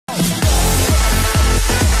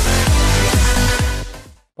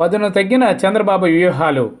పదును తగ్గిన చంద్రబాబు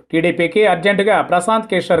వ్యూహాలు. టీడీపీకి అర్జెంటుగా ప్రశాంత్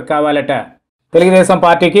కిషోర్ కావాలట. తెలుగుదేశం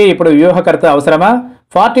పార్టీకి ఇప్పుడు వ్యూహకర్త అవసరమా?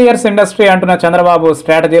 40 years ఇండస్ట్రీ అంటున్న చంద్రబాబు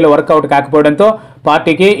స్ట్రాటజీలు వర్కౌట్ కాకపోవడంతో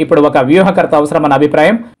పార్టీకి ఇప్పుడు ఒక వ్యూహకర్త అవసరమన్న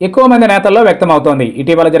అభిప్రాయం ఎక్కువ మంది నేతల్లో వ్యక్తమవుతోంది.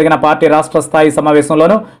 ఇటీవల జరిగిన పార్టీ రాష్ట్ర స్థాయి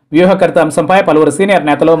సమావేశంలోనూ వ్యూహకర్త అంశంపై పలువురు సీనియర్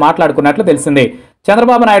నేతలు మాట్లాడుకున్నట్లు తెలిసింది.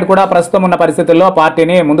 చంద్రబాబు నాయుడు కూడా ప్రస్తుతం ఉన్న పరిస్థితుల్లో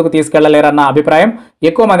పార్టీని ముందుకు తీసుకెళ్లలేరన్న అభిప్రాయం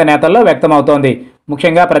ఎక్కువ మంది నేతల్లో వ్యక్తమవుతోంది.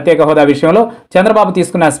 ముఖ్యంగా ప్రత్యేక హోదా విషయంలో చంద్రబాబు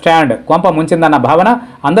తీసుకున్న స్టాండ్ కొంప ముంచిందన్న భావన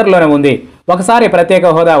అందరిలోనే ఉంది. ఒకసారి ప్రత్యేక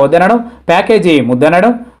హోదా వద్దనడం, ప్యాకేజీ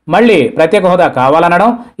ముద్దనడం, మళ్లీ ప్రత్యేక హోదా కావాలనడం,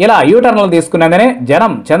 ఇలా యూటర్న్లు తీసుకున్నందునే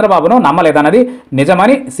జనం చంద్రబాబును నమ్మలేదన్నది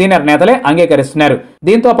నిజమని సీనియర్ నేతలే అంగీకరిస్తున్నారు.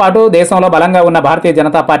 దీంతో పాటు దేశంలో బలంగా ఉన్న భారతీయ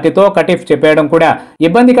జనతా పార్టీతో కటీఫ్ చెప్పేయడం కూడా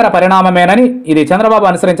ఇబ్బందికర పరిణామమేనని, ఇది చంద్రబాబు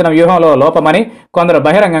అనుసరించిన వ్యూహంలో లోపమని కొందరు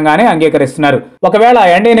బహిరంగంగానే అంగీకరిస్తున్నారు. ఒకవేళ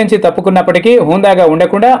ఎన్డీ నుంచి తప్పుకున్నప్పటికీ హుందాగా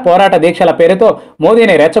ఉండకుండా పోరాట దీక్షల పేరుతో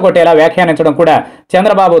మోదీని రెచ్చగొట్టేలా వ్యాఖ్యానించడం కూడా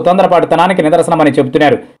చంద్రబాబు తొందరపాటుతనానికి నిదర్శనమని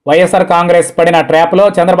చెబుతున్నారు. వైఎస్ఆర్ కాంగ్రెస్ పడిన ట్రాప్లో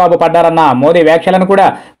చంద్రబాబు పడ్డారన్న మోదీ వ్యాఖ్యలను కూడా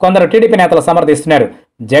కొందరు టీడీపీ నేతలు సమర్థిస్తున్నారు.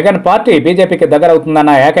 జగన్ పార్టీ బీజేపీకి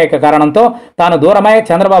దగ్గరవుతుందన్న ఏకైక కారణంతో తాను దూరమై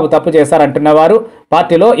చంద్రబాబు తప్పు చేశారంటున్న వారు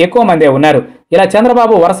పార్టీలో ఎక్కువ మందే ఉన్నారు. ఇలా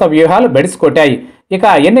చంద్రబాబు వరుస వ్యూహాలు బెడిసికొట్టాయి. ఇక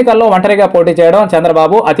ఎన్నికల్లో ఒంటరిగా పోటీ చేయడం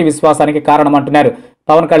చంద్రబాబు అతి విశ్వాసానికి కారణమంటున్నారు.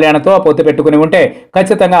 పవన్ కళ్యాణ్తో పొత్తు పెట్టుకుని ఉంటే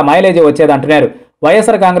ఖచ్చితంగా మైలేజీ వచ్చేదంటున్నారు.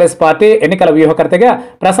 వైఎస్ఆర్ కాంగ్రెస్ పార్టీ ఎన్నికల వ్యూహకర్తగా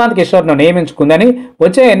ప్రశాంత్ కిషోర్ను నియమించుకుందని,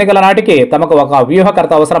 వచ్చే ఎన్నికల నాటికి తమకు ఒక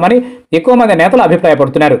వ్యూహకర్త అవసరమని ఎక్కువ మంది నేతలు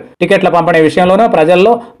అభిప్రాయపడుతున్నారు. టికెట్ల పంపిణీ విషయంలోనూ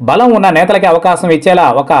ప్రజల్లో బలం ఉన్న నేతలకి అవకాశం ఇచ్చేలా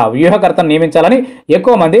ఒక వ్యూహకర్తను నియమించాలని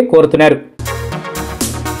ఎక్కువ మంది కోరుతున్నారు.